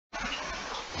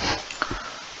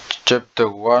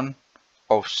Chapter 1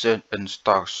 of Sun and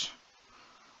Stars.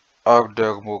 Are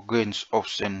there more grains of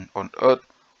sand on Earth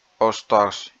or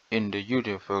stars in the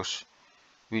universe?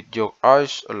 With your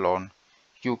eyes alone,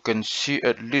 you can see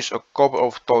at least a couple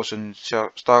of thousand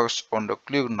stars on the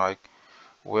clear night,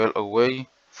 well away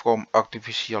from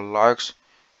artificial lights,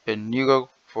 and nearer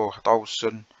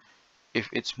 4,000 if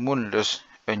it's moonless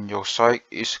and your sight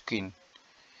is keen.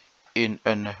 In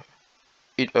a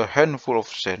handful of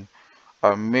sand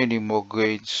are many more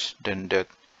grains than that.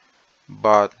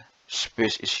 But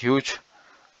space is huge,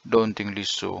 dauntingly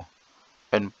so,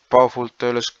 and powerful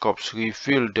telescopes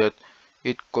reveal that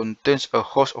it contains a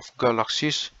host of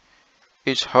galaxies,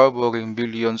 each harboring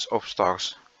billions of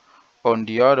stars. On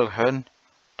the other hand,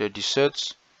 the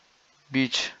deserts,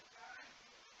 beach,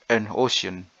 and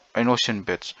ocean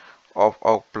beds of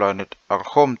our planet are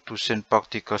home to sand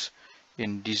particles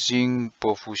in dizzying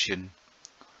profusion.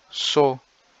 So,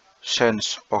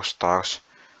 sands or stars,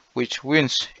 which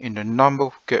wins in the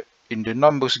numbers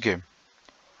game?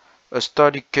 A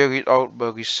study carried out by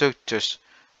researchers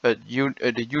at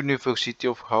the University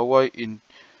of Hawaii in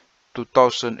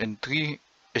 2003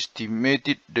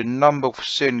 estimated the number of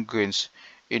sand grains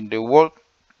in the world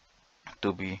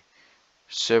to be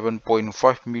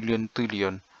 7.5 million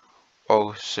trillion,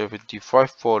 or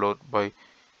 75 followed by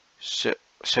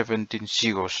 17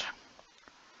 zeros.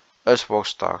 As for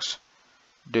stars,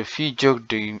 the figure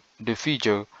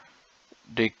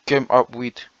they came up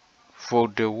with for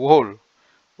the whole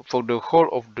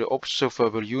of the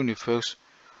observable universe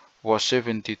was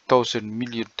 70,000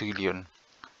 million trillion.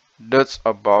 That's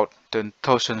about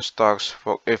 10,000 stars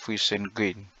for every sand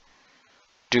grain.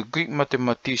 The Greek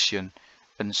mathematician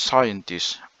and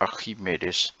scientist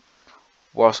Archimedes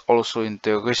was also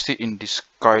interested in this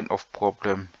kind of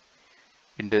problem.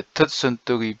 In the 3rd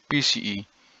century BCE,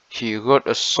 he wrote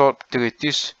a short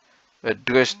treatise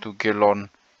addressed to Gelon,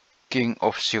 king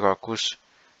of Syracuse,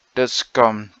 that's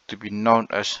come to be known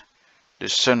as the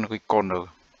Sand Reckoner,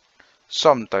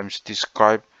 sometimes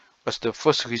described as the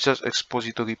first research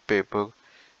expository paper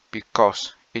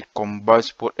because it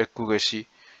combines both accuracy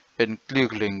and clear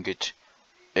language.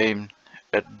 Aimed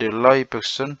at the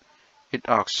layperson, it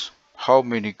asks how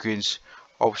many grains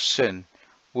of sand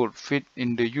would fit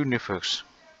in the universe.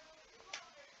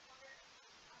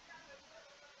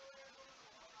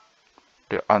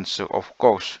 The answer, of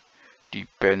course,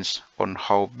 depends on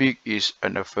how big is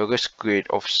an average grain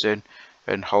of sand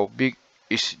and how big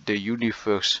is the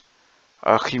universe.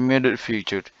 Archimedes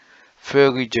figured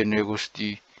very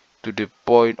generously, to the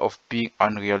point of being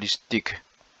unrealistic,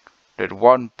 that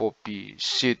one poppy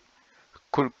seed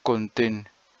could contain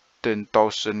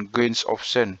 10,000 grains of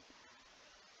sand,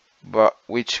 but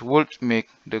which would make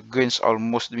the grains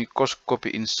almost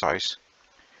microscopic in size.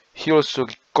 He also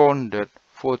reckoned that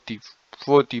 40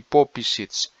 poppy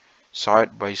seeds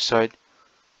side by side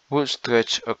would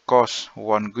stretch across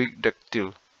one Greek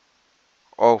dactyl,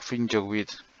 or finger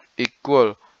width,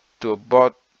 equal to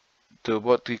about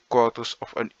 3/4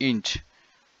 of an inch,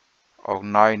 or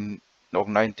 19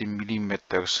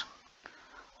 millimeters.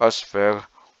 As where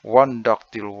one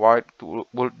dactyl wide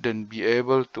would then be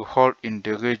able to hold in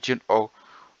the region of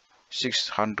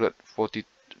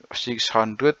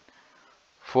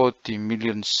 640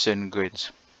 million sand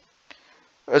grains.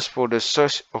 As for the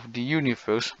size of the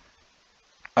universe,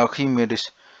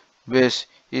 Archimedes based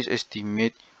his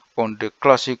estimate on the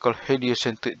classical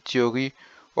heliocentric theory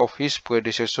of his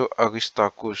predecessor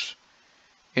Aristarchus.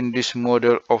 In this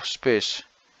model of space,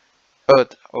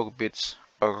 Earth orbits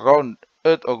around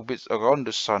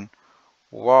the Sun,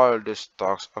 while the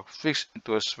stars are fixed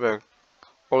into a sphere,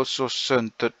 also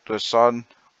centered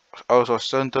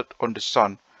on the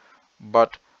Sun,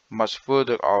 but much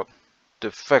further out.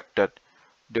 The fact that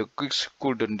the Greeks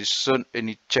couldn't discern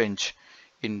any change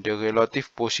in the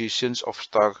relative positions of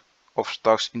stars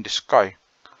in the sky,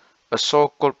 a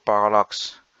so-called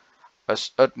parallax,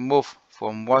 as Earth moved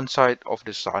from one side of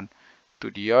the Sun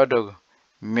to the other,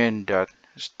 meant that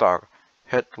star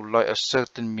had to lie a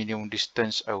certain minimum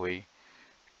distance away.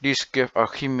 This gave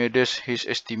Archimedes his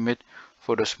estimate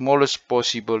for the smallest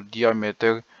possible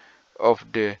diameter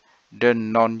of the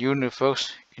then known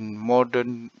universe in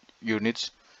modern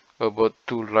units, about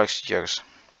 2 light years.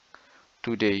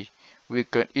 Today, we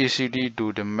can easily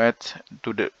do the math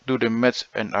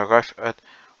and arrive at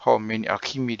how many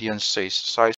Archimedean size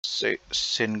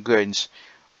sand grains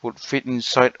would fit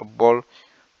inside a ball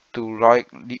 2 light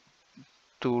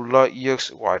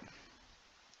years wide.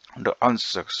 The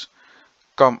answers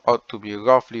come out to be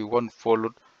roughly 1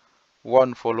 followed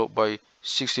by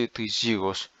 63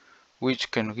 zeros,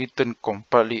 which can written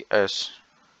completely as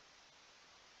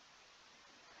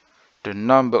The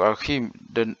number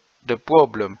the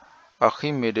problem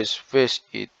Archimedes faced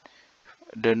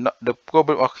the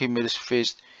problem Archimedes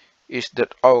faced is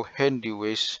that our handy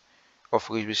ways of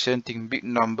representing big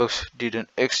numbers didn't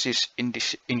exist in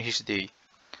his day.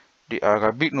 The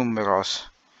Arabic numerals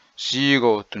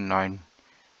 0 to 9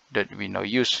 that we now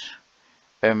use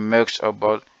emerged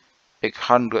about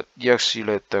 800 years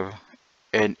later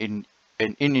and in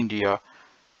India,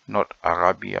 not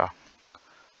Arabia.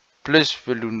 Place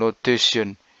value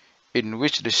notation, in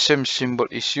which the same symbol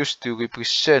is used to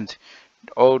represent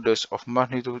orders of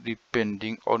magnitude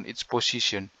depending on its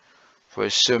position. For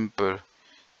example,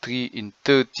 3 in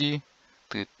 30,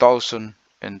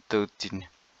 3013,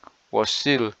 was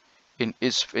still in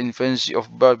its infancy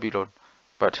of Babylon,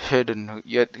 but hadn't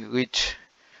yet reached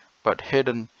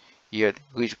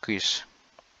Greece.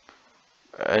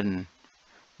 And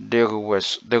there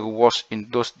was in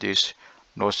those days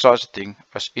no such thing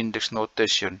as index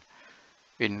notation,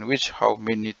 in which how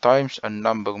many times a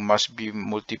number must be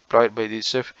multiplied by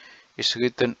itself is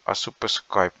written as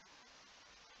superscript,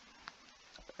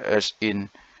 as in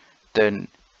 10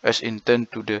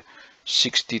 to the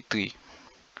 63.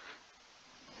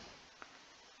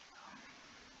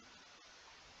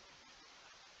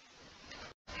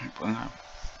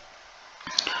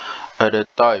 At the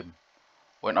time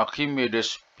when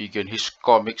Archimedes began his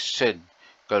comic sen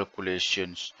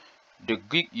calculations, the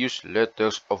Greek used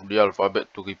letters of the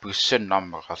alphabet to represent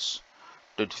numerals.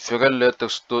 A different letter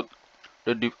stood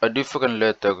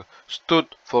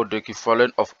for the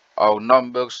equivalent of our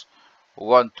numbers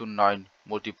 1 to 9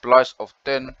 multiplies of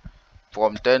 10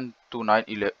 from 10 to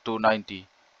 90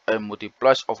 and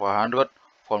multiplies of 100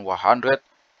 from 100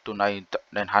 to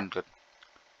 900.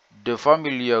 The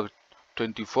familiar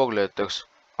 24 letters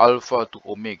alpha to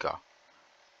omega,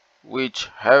 which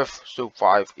have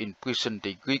survived in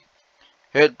present-day Greek,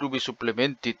 had to be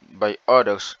supplemented by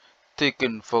others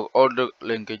taken from other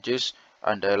languages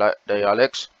and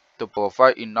dialects to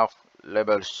provide enough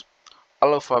labels.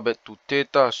 Alphabet to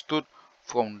theta stood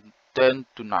from 10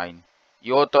 to 9,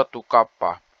 iota to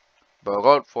kappa,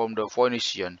 borrowed from the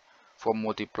Phoenician, from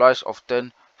multiplies of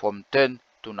 10 from 10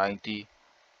 to 90,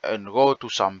 and rho to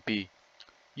Sampi,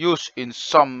 used in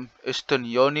some Eastern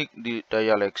Ionic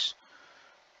dialects,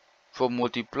 for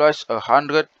multiplies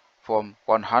 100 from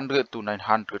 100 to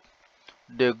 900.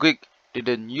 The Greek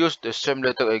didn't use the same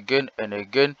letter again and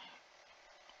again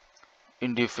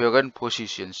in different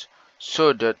positions,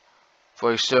 so that,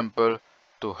 for example,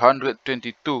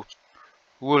 222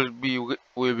 will be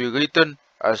written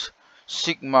as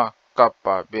sigma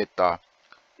kappa beta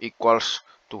equals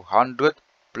 200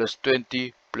 plus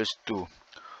 20 plus 2.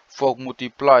 For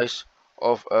multiplies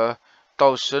of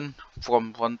 1000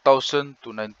 from 1000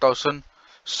 to 9000,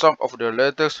 some of the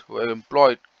letters were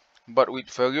employed, but with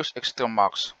various extra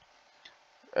marks,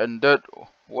 and that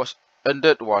was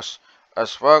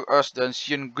as far as the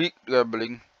ancient Greek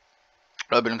labeling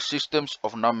systems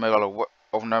of numeral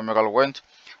went,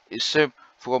 except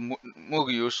for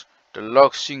Murius, the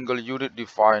large single unit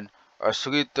defined as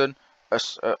written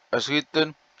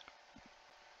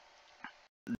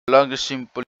the largest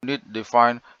simple unit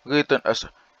defined written as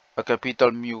a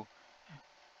capital mu,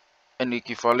 and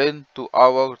equivalent to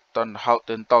our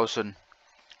 10,000.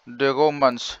 The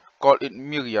Romans called it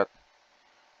myriad,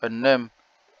 a name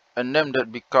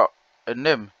that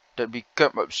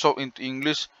became absorbed into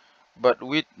English, but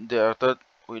with the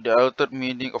altered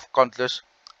meaning of countless,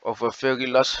 of a very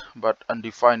large but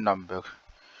undefined number.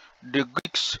 The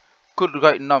Greeks could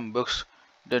write numbers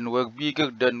that were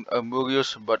bigger than a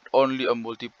Murius, but only a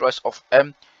multiplies of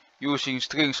m, using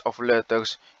strings of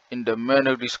letters in the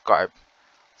manner described.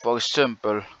 For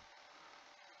example,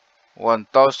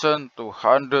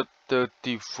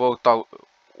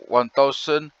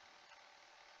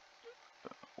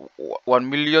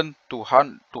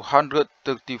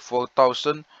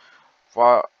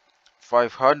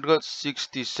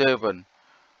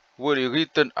 would be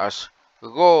written as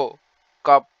rho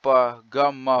kappa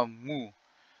gamma mu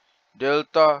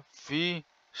delta phi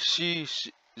c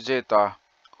zeta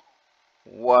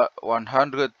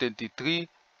 123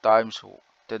 times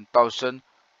 10,000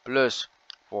 plus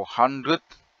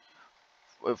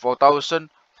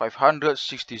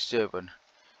 4,567.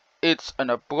 It's an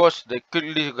approach that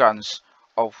quickly runs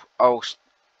of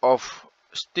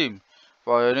steam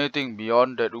for anything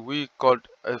beyond that we called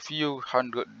a few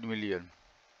 100 million.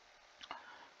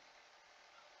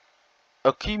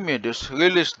 Archimedes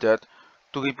realized that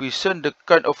to represent the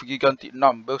kind of gigantic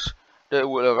numbers that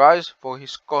would arise for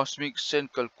his cosmic sen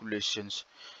calculations,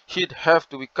 he'd have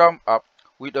to come up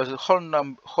with a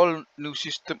whole new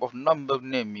system of number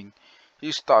naming.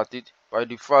 He started by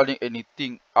defining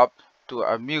anything up to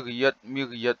a myriad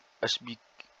as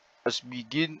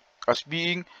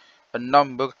being a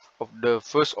number of the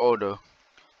first order.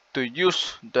 To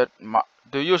use that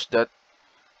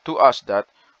to us that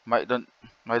mightn't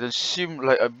seem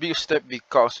like a big step,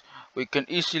 because we can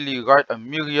easily write a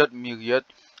myriad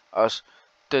as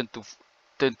 10 to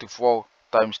 4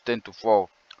 times 10 to 4,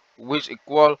 which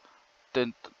equal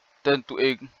 10 to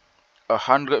 8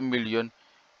 100 million,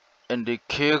 and they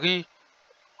carry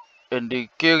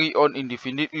on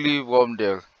indefinitely from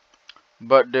there.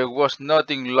 But there was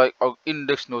nothing like our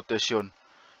index notation,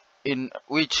 in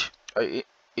which an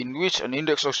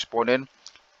index exponent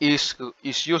is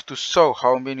used to show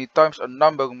how many times a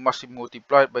number must be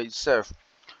multiplied by itself.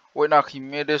 When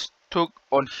Archimedes took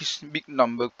on his big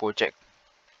number project,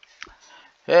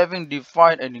 having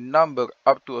defined any number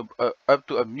up to a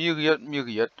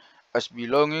myriad as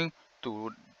belonging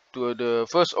to the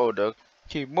first order,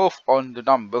 he moved on the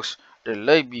numbers that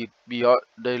lay between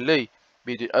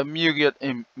a myriad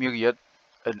and myriad,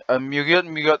 and a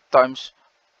myriad times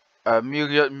a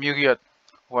myriad,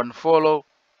 one followed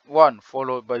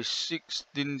by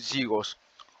 16 zeros,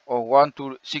 or 1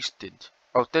 to 16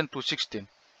 or 10 to 16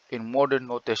 in modern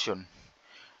notation.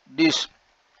 This,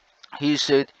 he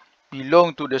said,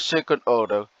 belonged to the second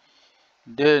order.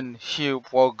 Then he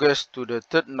progressed to the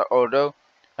third order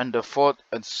and the fourth,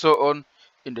 and so on,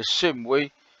 in the same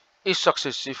way, each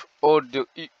successive order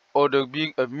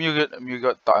being a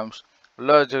myriad times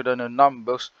larger than the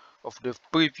numbers of the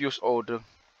previous order.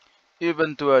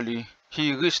 Eventually,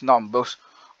 he reached numbers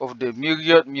of the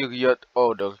myriad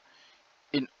order.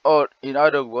 In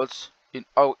other words, in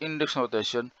our index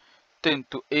notation, 10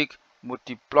 to 8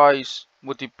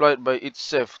 multiplied by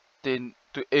itself 10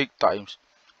 to 8 times,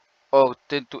 or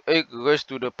 10 to 8 raised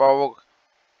to the power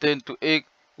 10 to 8,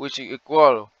 which is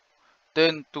equal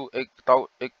 10 to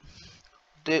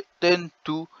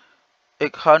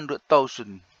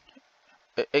 800,000,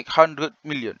 800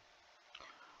 million.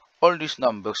 All these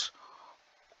numbers,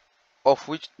 of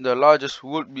which the largest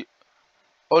would be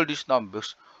all these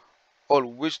numbers, all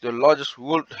which the largest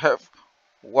would have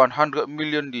 100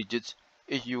 million digits.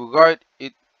 If you write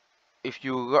it, if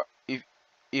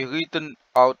written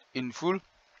out in full,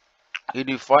 he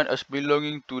defined as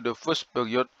belonging to the first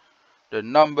period the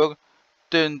number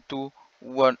 10 to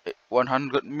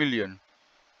 100 million.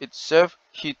 Itself,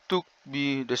 he took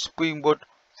the springboard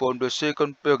from the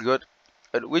second period,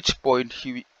 at which point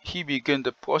he began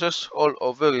the process all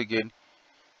over again.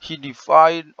 He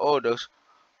defined orders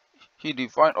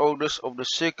of the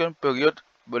second period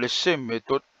by the same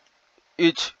method,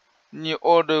 each new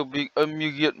order being a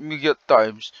myriad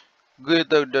times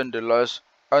greater than the last,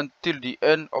 until the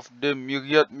end of the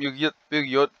myriad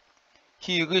period.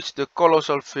 He reached the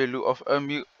colossal value of a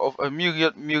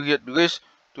myriad raised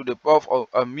to the power of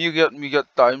a myriad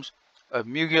times a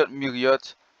myriad,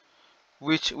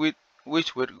 which would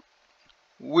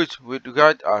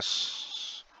write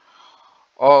as,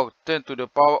 or 10 to the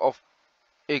power of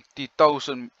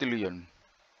 80,000 trillion.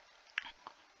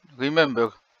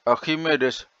 Remember,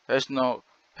 Archimedes had no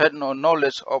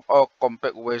knowledge of our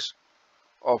compact ways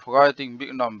of writing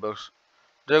big numbers.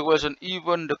 There wasn't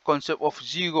even the concept of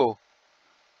zero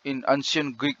in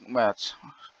ancient Greek maths.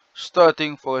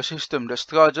 Starting for a system that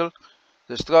struggled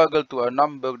to a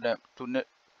number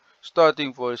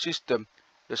starting for a system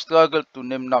that struggled to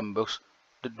name numbers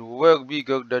that were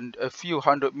bigger than a few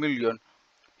hundred million,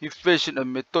 he fashioned a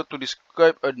method to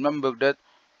describe a number that,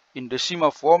 in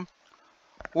decimal form,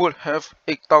 would have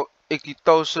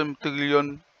 80,000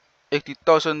 trillion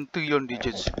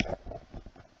digits.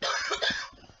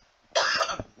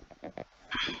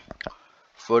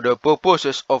 For the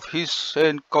purposes of his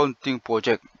sand counting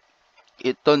project,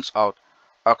 it turns out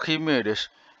Archimedes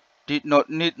did not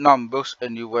need numbers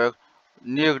anywhere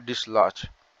near this large.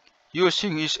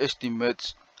 Using his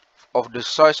estimates of the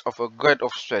size of a grain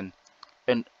of sand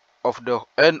and of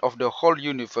the whole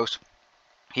universe,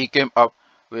 he came up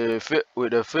with a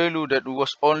value that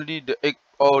was only the 8th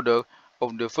order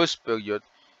of the first period.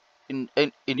 In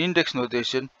index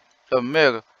notation, a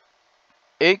mere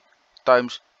 8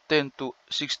 times 10 to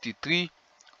 63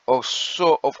 or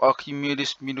so of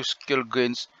Archimedes' minuscule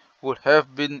grains would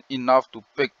have been enough to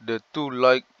pack the 2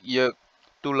 light year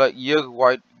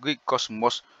wide Greek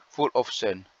cosmos full of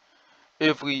sand.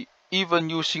 Even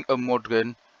using a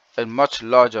modern and much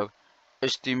larger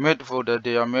estimate for the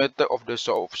diameter of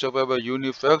the observable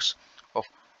universe of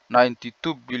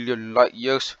 92 billion light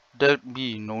years, there'd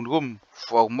be no room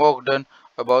for more than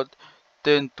about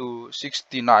 10 to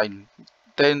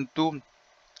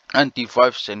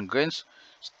 95 sand grains,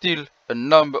 still a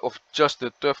number of just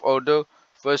the 12th order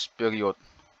first period.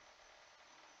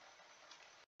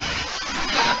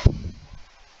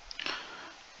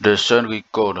 The sun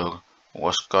recorder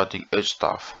was cutting-edge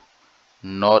stuff.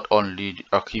 Not only did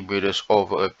Archimedes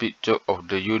offer a picture of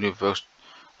the universe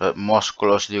that most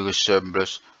closely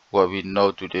resembles what we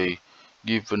know today,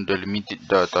 given the limited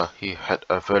data he had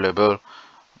available,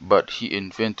 but he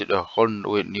invented a whole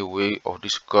new way of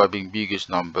describing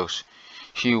biggest numbers.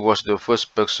 He was the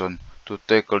first person to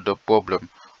tackle the problem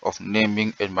of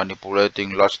naming and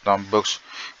manipulating large numbers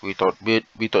without the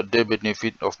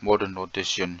benefit of modern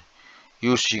notation.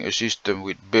 Using a system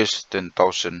with base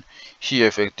 10,000, he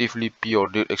effectively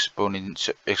pioneered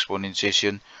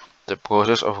exponentiation, the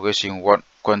process of raising one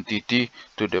quantity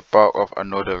to the power of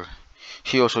another.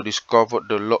 He also discovered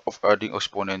the law of adding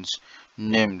exponents,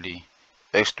 namely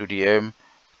x to the m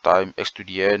times x to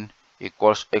the n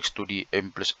equals x to the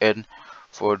m plus n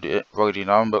for the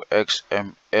number x,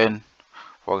 m, n.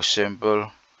 For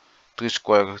example, 3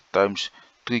 squared times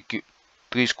 3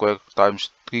 squared times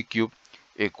 3 cubed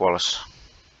equals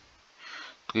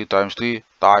 3 times 3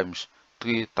 times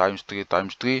 3 times 3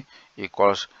 times 3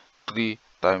 equals 3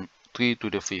 times 3 to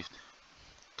the 5th,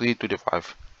 3 to the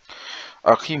 5.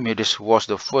 Archimedes was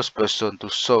the first person to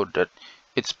show that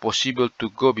it's possible to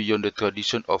go beyond the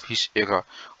tradition of his era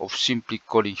of simply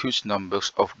calling huge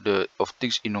numbers of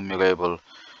things innumerable.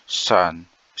 Sun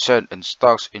and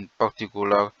stars in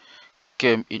particular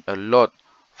came in a lot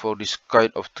for this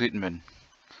kind of treatment.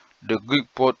 The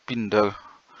Greek poet Pindar,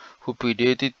 who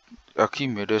predated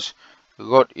Archimedes,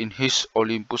 wrote in his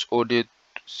Olympus Ode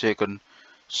II,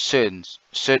 Sen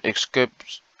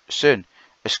escapes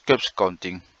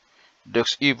counting.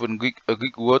 There's even a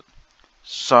Greek word,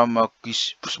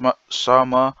 samakosi,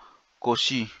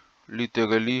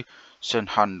 literally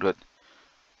 100,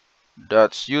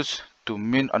 that's used to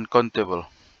mean uncountable.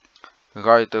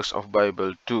 Writers of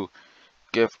Bible too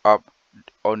gave up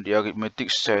on the arithmetic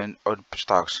sense of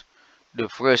stars. The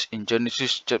phrase in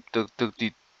Genesis chapter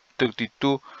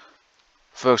 32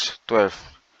 verse 12,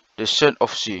 the son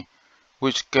of sea,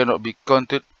 which cannot be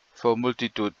counted for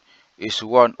multitude, is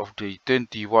one of the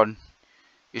 21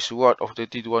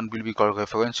 biblical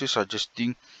references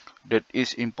suggesting that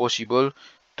it's impossible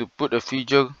to put a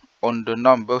figure on the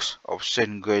numbers of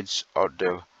centigrades out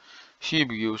there.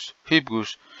 Hebrews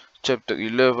chapter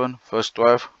 11 verse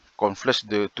 12 conflicts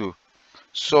the two.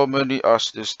 So many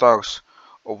as the stars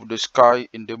of the sky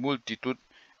in the multitude,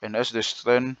 and as the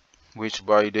strength which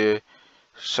by the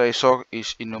scissor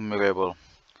is innumerable.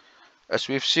 As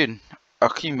we've seen,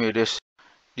 Archimedes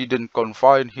didn't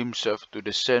confine himself to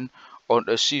the sand on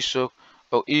a seashore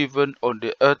or even on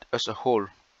the earth as a whole.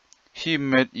 He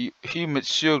made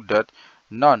sure that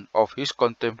none of his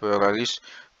contemporaries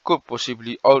could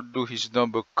possibly outdo his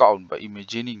number count by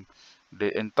imagining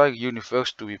the entire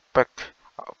universe to be packed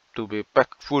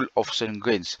full of sand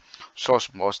grains, so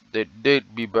small that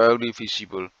they'd be barely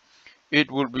visible.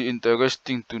 It would be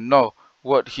interesting to know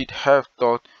what he'd have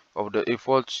thought of the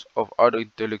efforts of other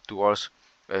intellectuals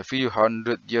a few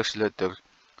hundred years later,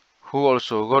 who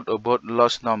also wrote about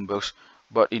large numbers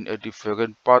but in a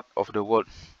different part of the world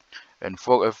and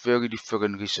for a very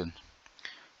different reason.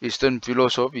 Eastern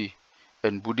philosophy,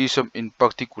 and Buddhism in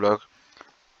particular,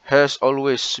 has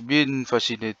always been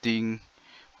fascinated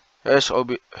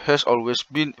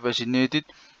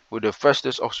with the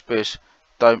vastness of space,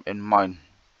 time and mind.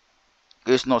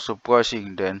 It's not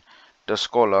surprising then that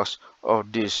scholars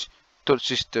of these thought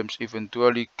systems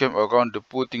eventually came around to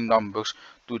putting numbers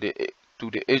to the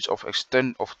edge of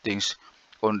extent of things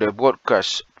on the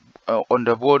borders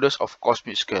of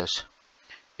cosmic scales.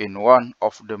 In one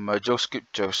of the major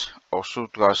scriptures or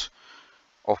sutras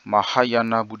of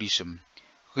Mahayana Buddhism,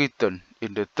 written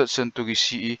in the 3rd century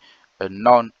CE and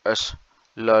known as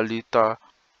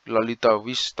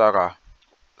Lalitavistara,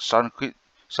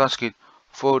 Sanskrit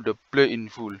for the play in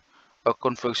full, a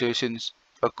conversation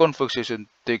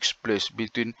takes place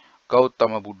between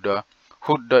Gautama Buddha,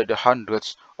 who died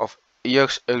hundreds of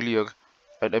years earlier,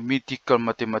 and a mythical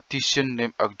mathematician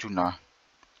named Arjuna.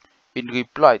 In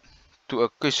reply to a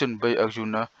question by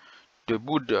Arjuna, the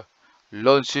Buddha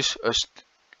launches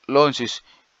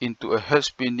into a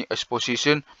head-spinning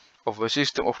exposition of a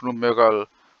system of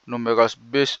numerals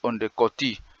based on the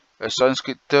koti, a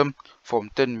Sanskrit term from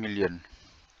 10 million.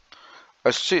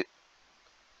 At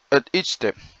each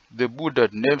step, the Buddha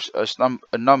names a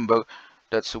number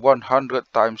that's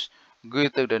 100 times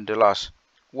greater than the last.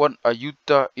 1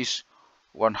 ayutta is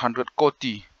 100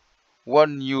 koti,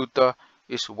 1 yuta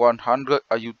is 100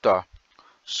 ayutta,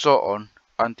 so on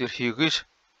until he reached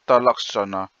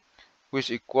Talaksana, which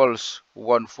equals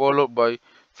 1 followed by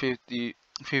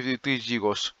 53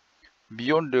 zeros.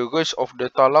 Beyond the range of the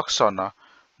Talaksana,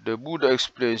 the Buddha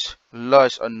explains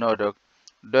lies another,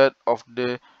 that of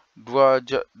the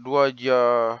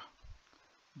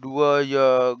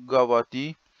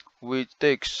Dwayagawati, which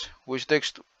takes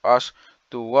us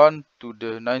to 1 to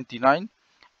the 99,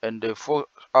 and the 4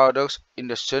 others in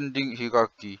the ascending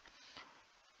hierarchy.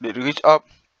 They reach up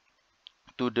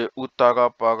to the Uttara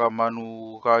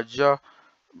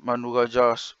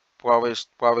Manuraja's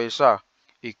Pravesa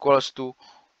equals to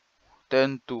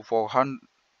 10 to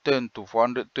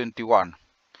 421.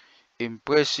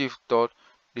 Impressive thought,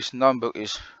 this number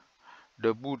is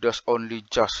the Buddha's only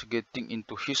just getting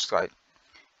into his stride.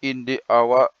 In the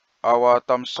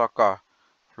Avatamsaka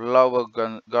Flower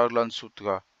Garland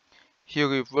Sutra, he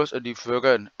reveals a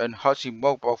different and much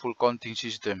more powerful counting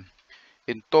system.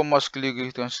 In Thomas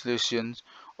Cleary's translation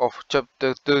of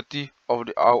chapter 30 of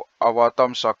the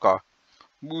Avatamsaka,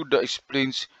 Buddha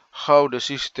explains how the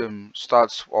system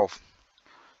starts off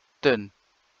 10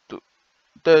 to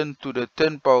 10 to the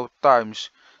 10 power times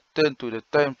 10 to the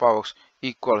 10 powers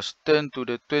equals 10 to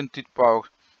the 20th power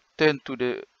 10 to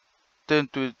the 10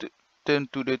 to the 10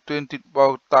 to the 20th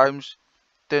power times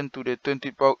 10 to the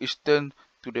 20th power is 10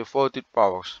 to the 40th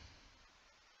powers.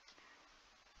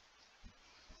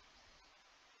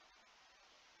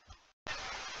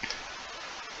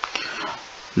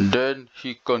 Then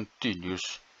he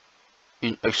continues,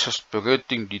 in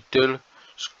exasperating detail,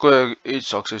 squaring each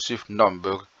successive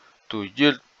number to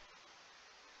yield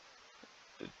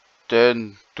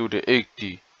 10 to the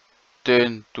 80,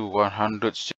 10 to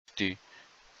 160,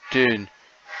 10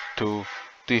 to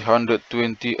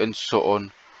 320, and so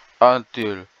on,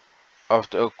 until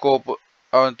after a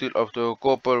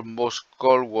couple more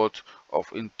scroll words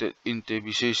of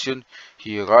interpretation,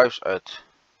 he arrives at,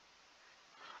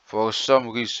 for some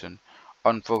reason,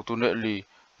 unfortunately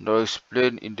not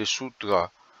explained in the sutra,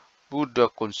 Buddha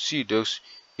considers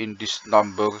in this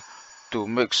number to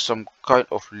make some kind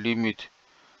of limit.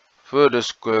 Further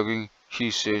squaring,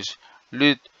 he says,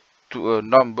 lead to a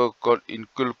number called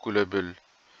incalculable.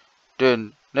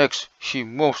 Then next he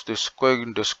moves the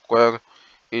squaring the square,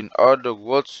 in other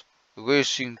words,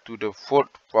 raising to the 4th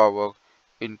power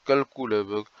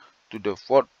incalculable to the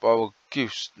 4th power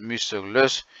gives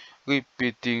measureless.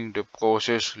 Repeating the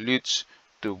process leads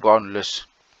to boundless.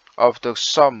 After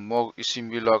some more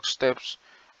similar steps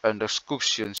and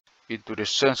excursions into the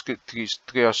Sanskrit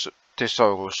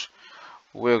thesaurus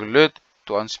were led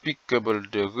to unspeakable,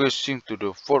 the raising to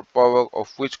the 4th power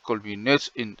of which culminates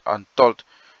in untold.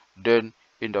 Then,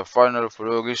 in the final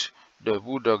flourish, the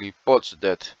Buddha reports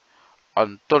that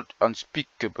untold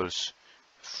unspeakables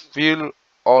fill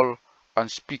all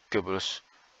unspeakables.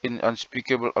 In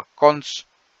unspeakable accounts,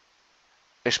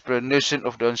 explanation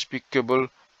of the unspeakable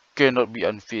cannot be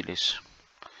unfinished.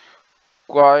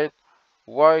 Quite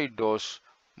why those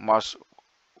must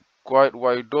Quite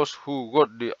why those who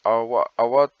wrote the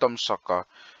Avatamsaka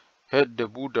had the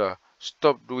Buddha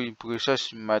stop doing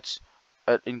precise maths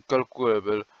at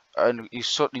incalculable and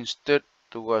resort instead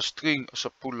to a string of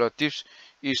superlatives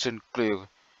isn't clear.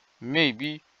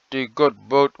 Maybe they got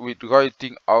bored with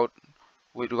writing out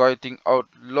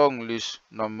long lists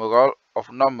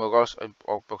of numerals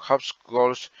or perhaps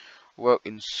scrolls were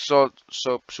in short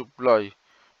supply.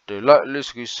 The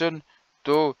likeliest reason,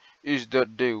 though, is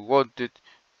that they wanted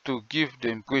to give the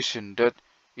impression that,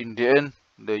 in the end,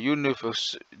 the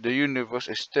universe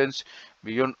extends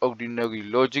beyond ordinary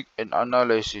logic and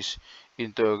analysis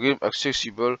into a realm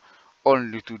accessible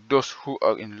only to those who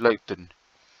are enlightened.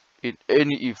 In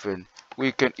any event,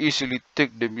 we can easily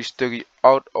take the mystery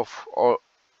out of all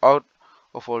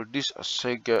these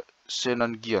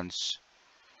shenanigans.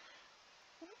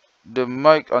 The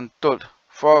might untold,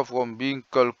 far from being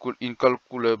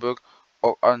incalculable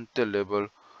or untellable,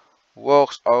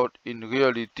 works out in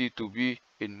reality to be,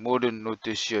 in modern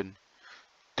notation,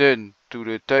 10 to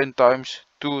the 10 times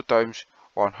 2 times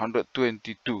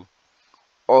 122,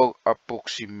 or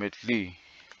approximately.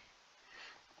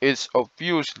 It's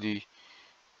obviously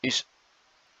is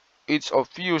it's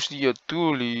obviously a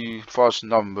truly vast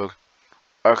number.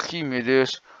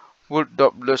 Archimedes would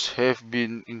doubtless have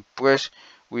been impressed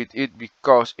with it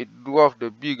because it dwarfed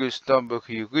the biggest number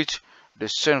he reached, the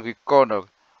century corner.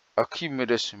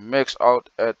 Archimedes maxed out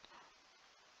at,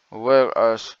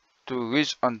 whereas to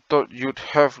reach untold you'd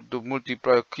have to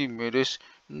multiply Archimedes'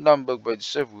 number by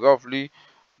itself roughly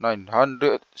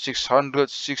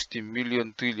 660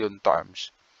 million trillion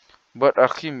times. But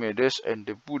Archimedes and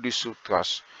the Buddhist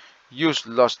sutras use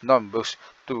large numbers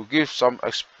to give some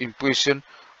impression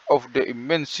of the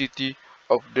immensity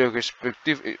of the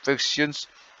respective affections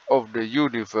of the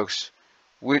universe.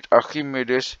 With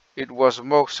Archimedes, it was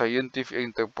more scientific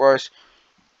enterprise,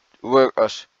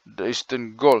 whereas the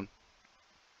Eastern goals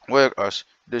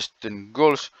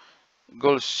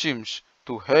goal seems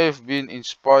to have been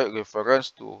inspired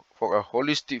reference for a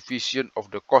holistic vision of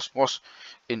the cosmos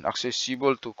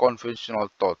inaccessible to conventional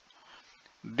thought.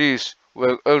 These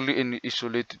were early and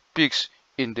isolated peaks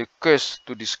in the quest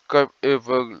to describe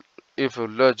ever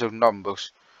larger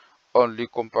numbers. Only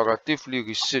comparatively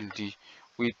recently,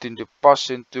 within the past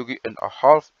century and a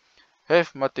half,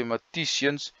 have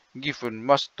mathematicians given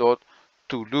much thought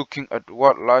to looking at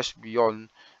what lies beyond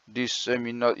these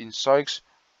seminal insights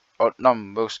or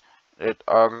numbers that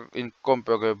are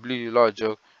incomparably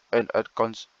larger and, as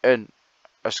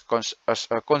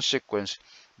a consequence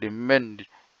demand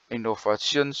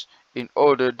innovations in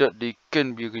order that they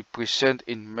can be represented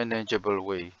in manageable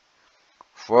way.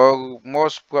 For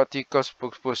most practical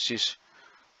purposes,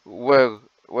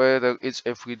 whether it's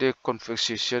everyday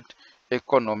conversation,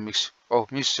 economics, or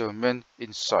measurement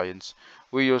in science,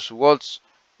 we use words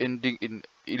ending in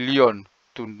 "illion"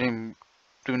 to name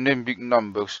big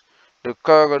numbers. The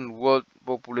current world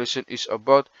population is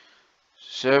about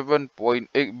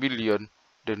 7.8 billion.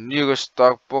 The nearest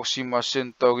star, Proxima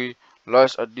Centauri,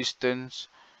 lies at distance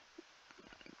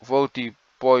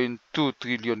 40.2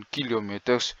 trillion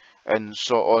kilometers, and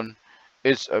so on.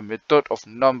 It's a method of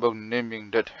number naming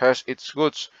that has its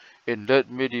roots in late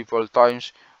medieval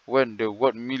times when the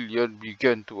word million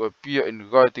began to appear in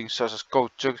writings such as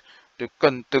culture, the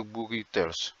Canterbury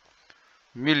Tales.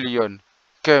 Million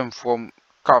comes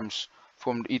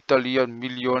from the Italian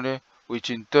milione, which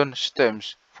in turn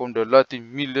stems from the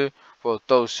Latin mille for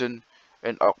thousand,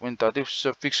 and augmentative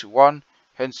suffix one,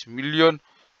 hence million,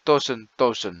 thousand.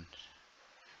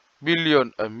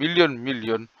 Billion, a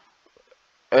million,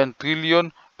 and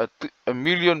trillion, a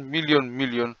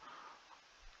million,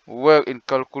 were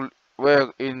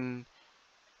in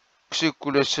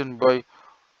circulation by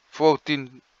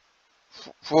 14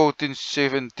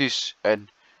 1470s,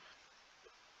 and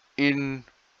in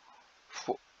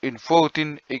in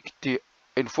 1480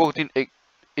 in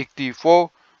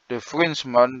 1484 the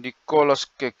Frenchman Nicolas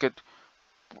Quequet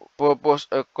proposed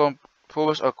a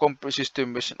complete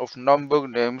systemation of number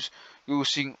names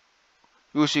using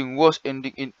words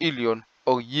ending in illion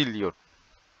or yillion.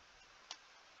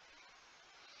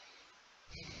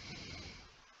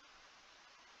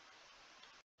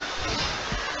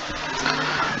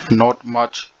 Not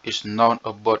much is known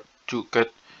about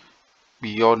Quequet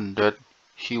beyond that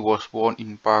he was born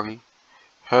in Paris,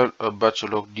 held a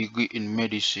bachelor's degree in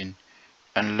medicine,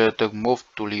 and later moved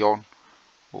to Lyon,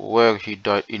 where he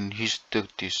died in his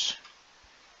 30s.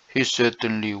 He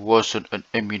certainly wasn't an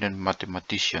eminent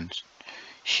mathematician.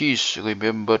 He is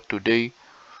remembered today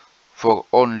for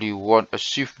only one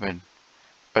achievement,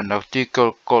 an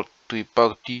article called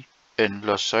Tripartie en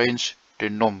la science des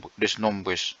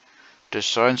nombres, the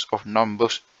science of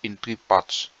numbers in three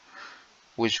parts,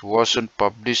 which wasn't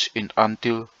published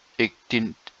until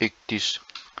 1880s,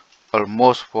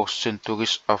 almost 4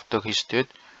 centuries after his death,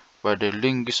 by the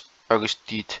linguist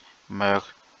Aristide Maire,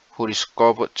 who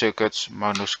discovered Quequet's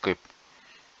manuscript.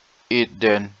 It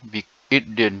then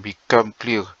became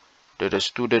clear that a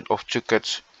student of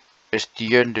Quequet's,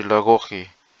 Estienne de la Roche,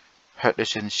 had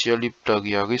essentially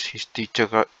plagiarized his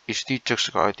teacher's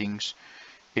writings.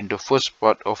 In the first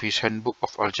part of his handbook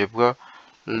of algebra,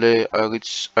 Les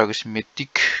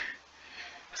Arithmétiques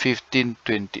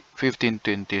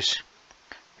 1520s,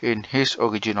 in his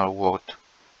original work,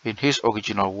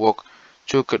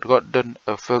 Quequet wrote down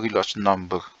a very large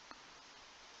number,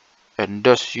 and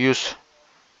thus used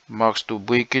marks to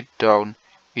break it down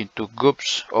into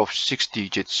groups of 6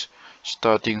 digits,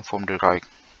 starting from the right.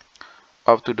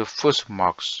 After the first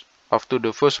mark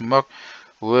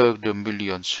were the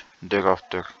millions,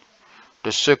 thereafter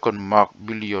the second mark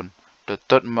billion, the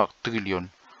third mark trillion,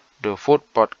 the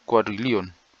fourth part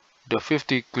quadrillion, the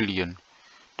fifth quillion,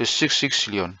 the sixth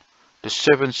sextillion, the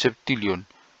seventh septillion,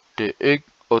 the eighth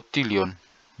octillion,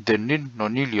 the ninth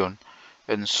nonillion,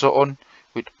 and so on,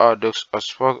 with others as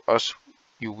far as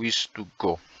you wish to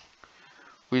go.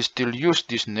 We still use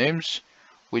these names,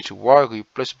 which were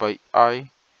replaced by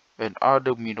I and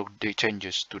other minor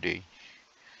changes today.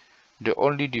 The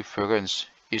only difference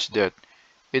is that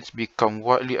it's become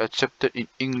widely accepted in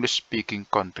English-speaking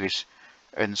countries,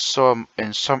 and some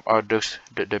others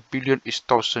that the billion is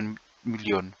 1,000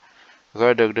 million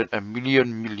rather than a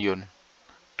million.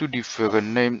 Two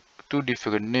different naming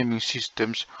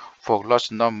systems for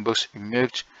large numbers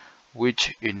emerged,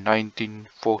 which in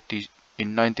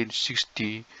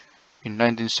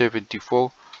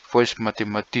 1974, French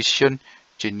mathematician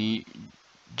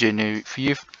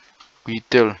Geneviève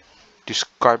Guidel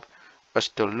described as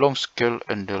the long scale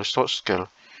and the short scale.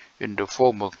 In the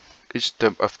former, each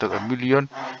term after a million,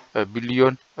 a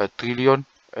billion, a trillion,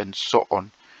 and so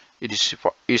on.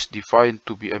 is defined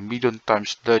to be a million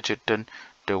times larger than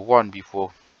the one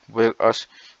before, whereas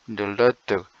in the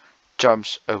latter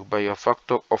jumps are by a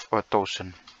factor of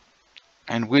 1,000.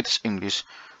 And with English,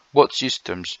 both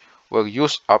systems were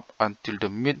used up until the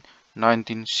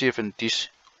mid-1970s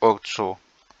or so.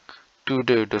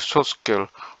 Today, the short scale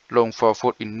long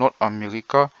forward in North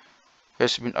America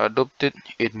has been adopted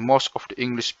in most of the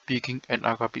English-speaking and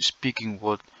Arabic-speaking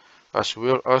world, as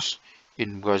well as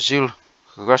in Brazil,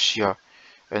 Russia,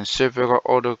 and several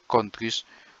other countries,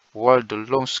 while the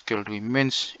long scale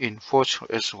remains in force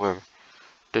elsewhere.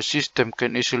 The system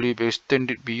can easily be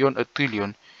extended beyond a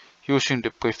trillion using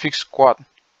the prefix quad,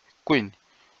 queen,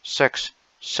 sex,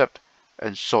 sept,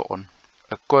 and so on.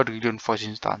 A quadrillion, for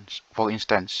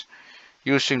instance,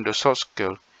 using the short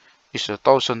scale is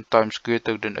 1,000 times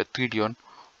greater than a trillion,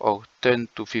 or 10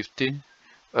 to 15.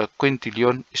 A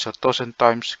quintillion is 1,000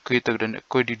 times greater than a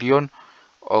quadrillion,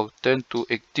 or 10 to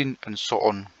 18, and so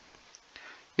on.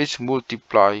 Each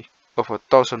multiply of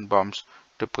 1,000 bumps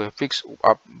the prefix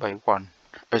up by 1.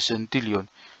 A centillion,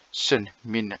 cent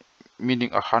meaning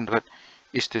 100,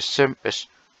 is the same as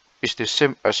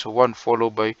 1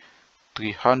 followed by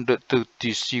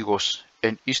 330 zeros,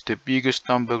 and is the biggest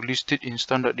number listed in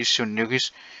standard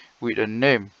dictionaries with a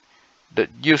name that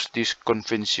use this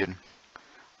convention.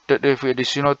 That every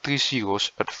additional 3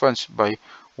 zeros advanced by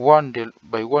one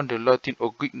the Latin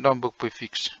or Greek number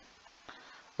prefix.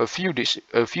 Until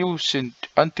a few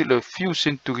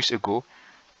centuries ago,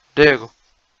 there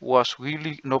was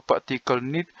really no practical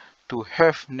need to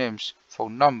have names for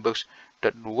numbers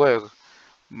that were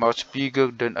much bigger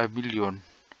than a million,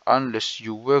 unless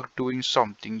you were doing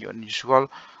something unusual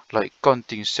like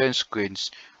counting cent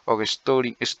grains or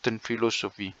studying Eastern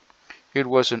philosophy. It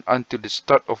wasn't until the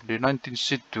start of the 19th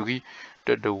century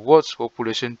that the world's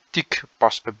population ticked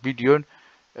past a billion,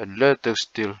 and later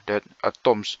still that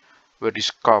atoms were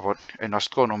discovered and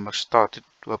astronomers started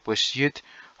to appreciate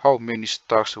how many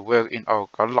stars were in our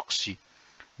galaxy.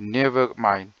 Never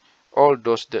mind all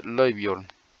those that lie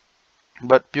beyond.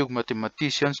 But pure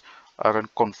mathematicians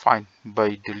aren't confined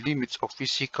by the limits of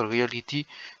physical reality,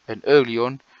 and early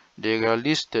on they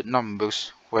realized that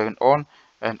numbers went on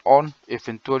and on,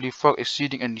 eventually far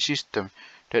exceeding any system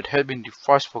that had been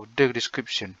devised for their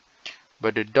description.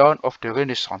 By the dawn of the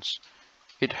Renaissance,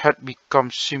 it had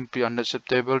become simply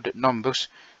unacceptable that numbers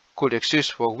could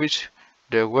exist for which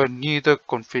there were neither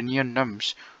convenient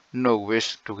names nor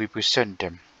ways to represent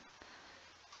them.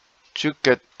 To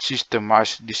get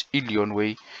systemized this alien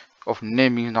way of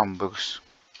naming numbers,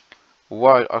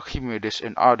 while Archimedes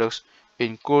and others,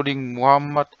 including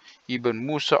Muhammad ibn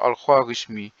Musa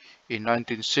al-Khwarizmi in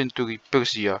 19th century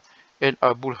Persia and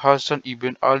Abul Hasan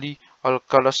ibn Ali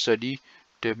al-Khalasadi,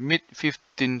 the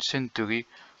mid-15th century,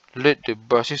 laid the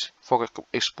basis for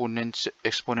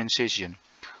exponentiation.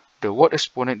 The word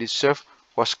exponent itself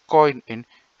was coined in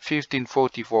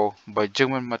 1544 by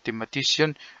German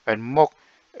mathematician and monk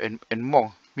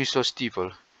Mr.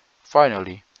 Stiefel.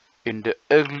 Finally, in the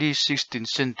early 16th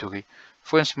century,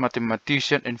 French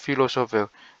mathematician and philosopher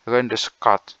René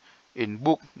Descartes, in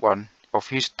Book 1 of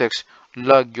his text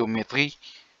La Géométrie,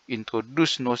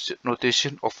 introduced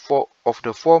notation of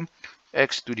the form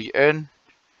x to the n,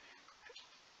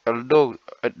 although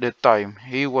at the time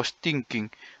he was thinking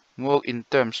more in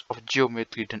terms of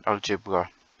geometry than algebra.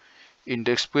 In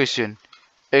the expression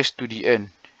x to the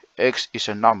n, x is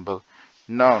a number,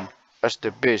 known as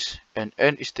the base, and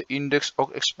n is the index or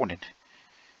exponent.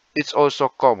 It's also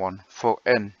common for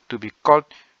n to be called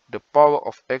the power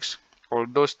of x,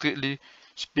 although strictly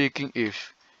speaking,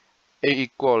 if a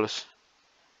equals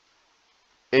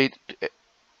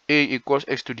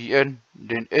x to the n,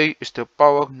 then a is the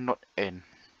power, not n.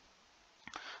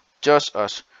 Just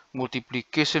as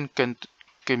multiplication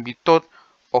can be thought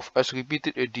of as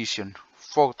repeated addition,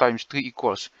 4 times 3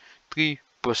 equals 3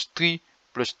 plus 3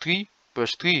 plus 3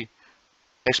 plus 3.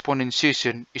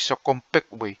 Exponentiation is a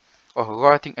compact way of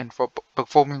writing and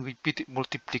performing repeated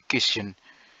multiplication.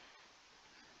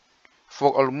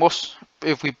 For almost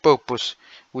every purpose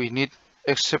we need,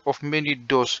 except of many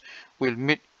those we'll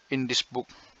meet in this book,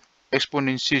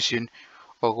 exponentiation,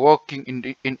 or working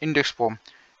in index form,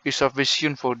 is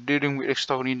sufficient for dealing with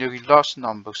extraordinarily large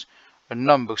numbers. A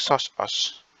number such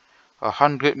as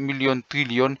 100 million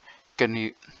trillion can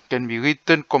be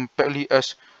written compactly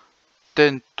as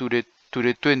 10 to the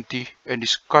 20 and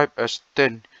described as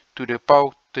 10 to the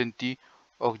power 20,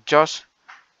 or just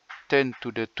 10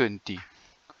 to the 20.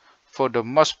 For the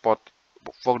most part,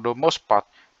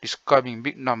 describing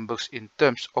big numbers in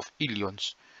terms of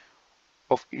illions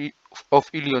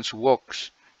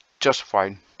works just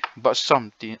fine, but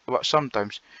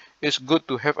sometimes it's good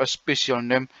to have a special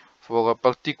name for a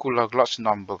particular large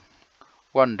number.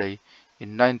 One day,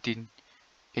 in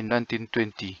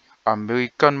 1920,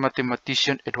 American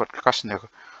mathematician Edward Kastner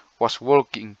was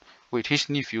working with his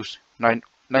nephews,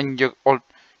 nine-year-old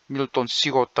Milton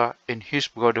Sirota and his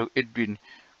brother Edwin,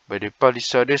 by the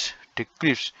Palisades, the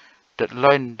cliffs that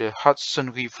line the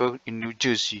Hudson River in New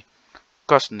Jersey.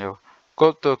 Kastner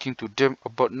got talking to them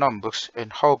about numbers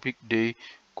and how big they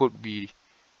could be,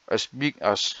 as big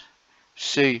as,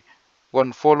 say,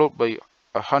 1 followed by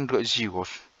 100 zeros.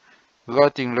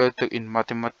 Writing later in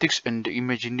Mathematics and the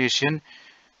Imagination,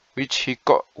 which he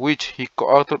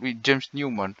co-authored with James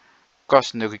Newman,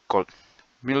 Kastner recalled,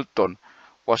 Milton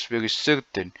was very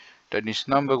certain that this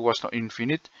number was not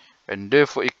infinite, and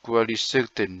therefore equally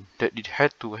certain that it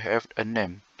had to have a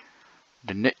name.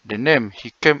 The name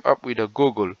he came up with a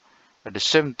gogol. At the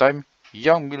same time,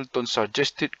 young Milton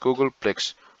suggested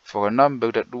googolplex for a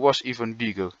number that was even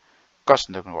bigger.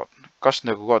 Kastner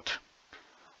wrote,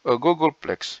 a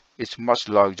googolplex is much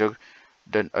larger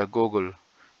than a gogol,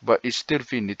 but it's still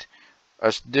finite,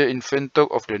 as the inventor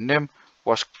of the name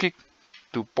was quick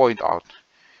to point out.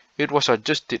 It was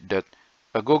suggested that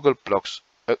a googolplex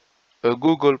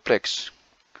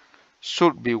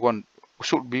should be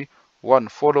one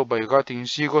followed by writing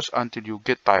zeros until you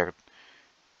get tired.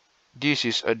 This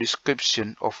is a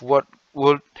description of what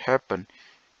would happen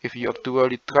if you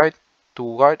actually tried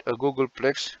to write a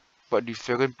googolplex, but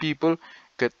different people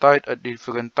get tired at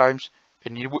different times,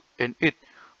 and it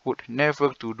would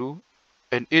never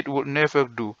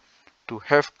do to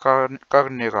have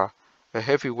Carnera, a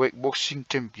heavyweight boxing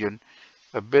champion,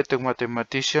 a better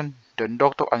mathematician than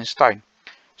Dr. Einstein,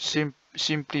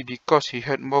 simply because he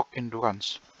had more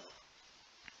endurance.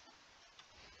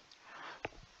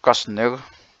 Kastner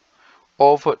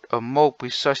offered a more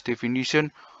precise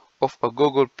definition of a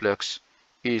googolplex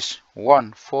is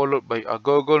 1 followed by a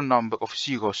gogol number of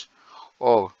zeros,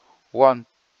 or 1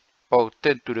 or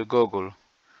 10 to the gogol,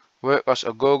 whereas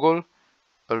a gogol,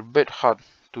 albeit hard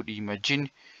to imagine,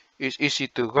 is easy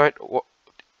to write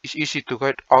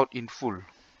out in full.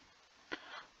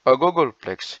 A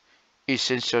googolplex is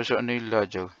sensationally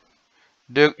larger.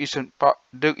 There isn't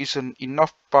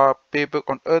enough paper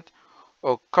on Earth,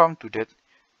 or come to that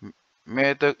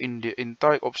matter in the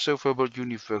entire observable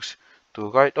universe, to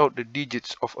write out the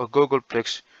digits of a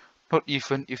googolplex, not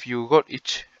even if you wrote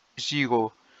each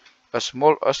zero as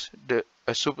small as a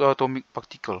subatomic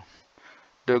particle.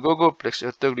 The googolplex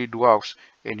utterly dwarfs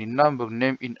any number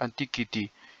named in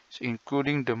antiquity,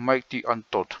 including the mighty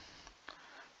untold.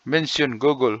 Mention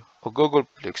Google or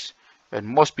googolplex, and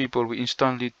most people will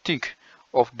instantly think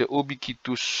of the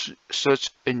ubiquitous search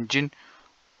engine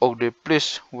of the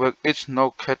place where it's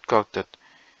now headquartered.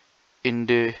 In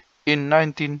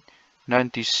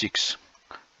 1996,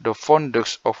 the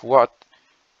founders of what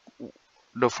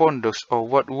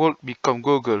would become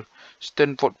Google,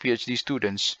 Stanford PhD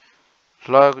students,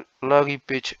 Larry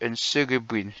Page and Sergey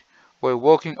Brin, were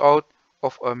working out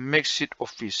of a makeshift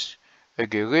office, a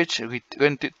garage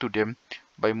rented to them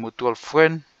by mutual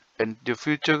friend and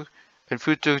future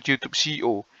YouTube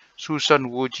CEO Susan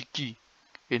Wojcicki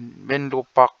in Menlo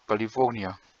Park,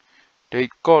 California. They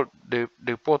called the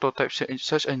prototype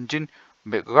search engine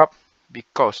Backrub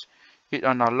because it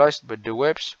analyzed the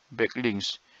web's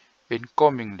backlinks,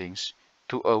 incoming links,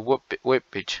 to a web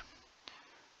page.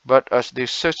 But as the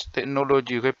search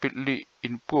technology rapidly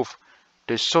improved,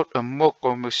 they sought a more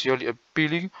commercially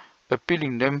appealing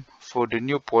name for the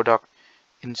new product.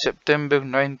 In September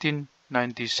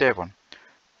 1997,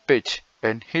 Page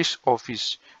and his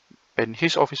office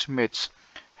mates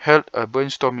held a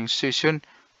brainstorming session,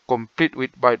 complete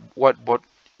with whiteboard,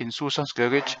 in Susan's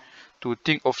garage, to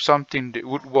think of something that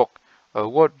would work, a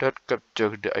word that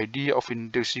captured the idea of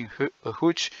indexing a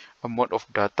huge amount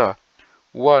of data.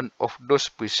 One of those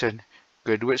present,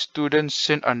 graduate student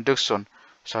Sean Anderson,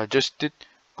 suggested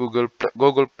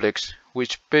googolplex,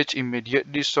 which Page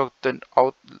immediately shortened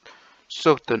out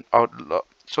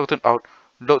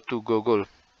load to Google.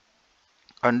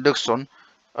 Anderson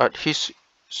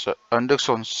sat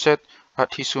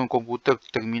at his own computer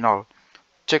terminal,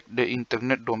 checked the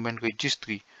Internet Domain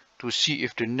Registry to see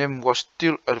if the name was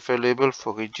still available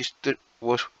for registration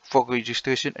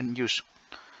and use,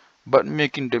 but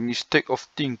making the mistake of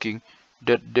thinking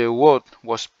that the word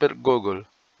was spelled Google.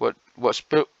 Was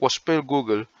spelled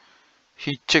Google.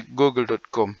 He checked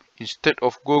Google.com instead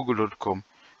of Google.com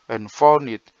and found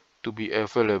it to be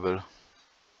available.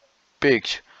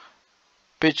 Page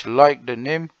liked the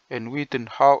name, and within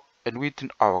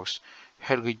hours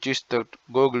had registered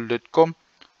Google.com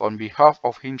on behalf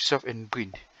of himself and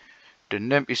Brin. The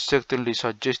name is certainly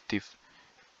suggestive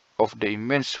of the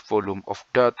immense volume of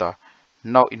data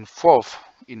now involved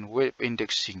in web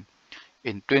indexing.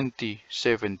 In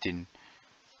 2017,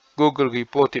 Google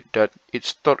reported that it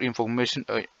stored information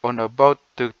on about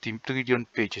 30 trillion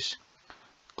pages.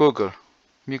 Google,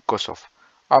 Microsoft,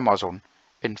 Amazon,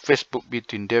 and Facebook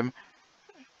between them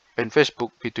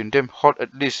hold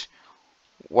at least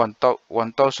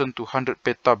 1,200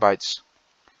 petabytes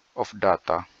of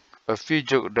data, a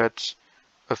figure that's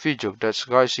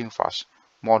rising fast,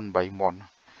 month by month.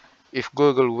 If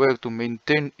Google were to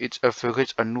maintain its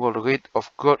average annual rate of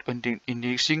growth in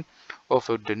indexing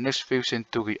over the next few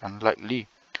centuries, unlikely,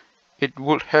 it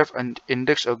would have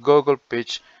indexed a Google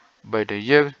page by the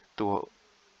year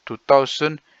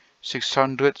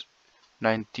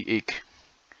 2698.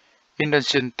 In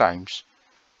ancient times,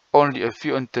 only a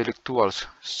few intellectuals,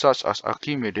 such as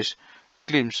Archimedes,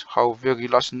 claimed how very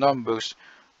large numbers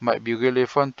might be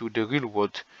relevant to the real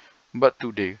world, but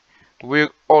today,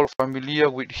 we're all familiar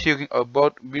with hearing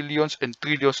about billions and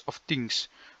trillions of things,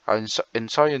 and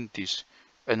scientists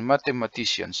and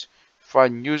mathematicians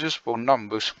find uses for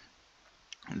numbers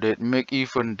that make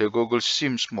even the Google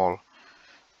seem small.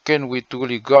 Can we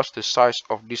truly grasp the size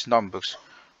of these numbers,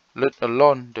 let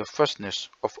alone the vastness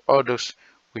of others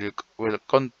we'll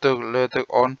encounter later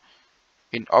on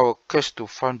in our quest to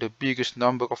find the biggest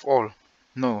number of all?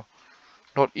 No,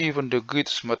 not even the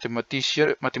greatest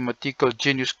mathematical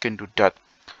genius can do that.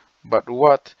 But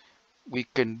what we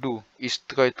can do is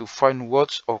try to find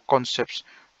words or concepts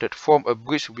that form a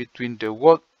bridge between the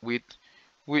world with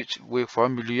which we're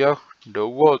familiar, the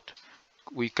world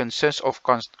we can sense or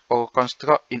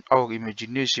construct in our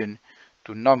imagination,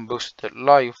 to numbers that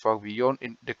lie far beyond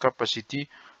the capacity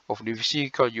of the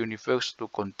physical universe to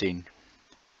contain.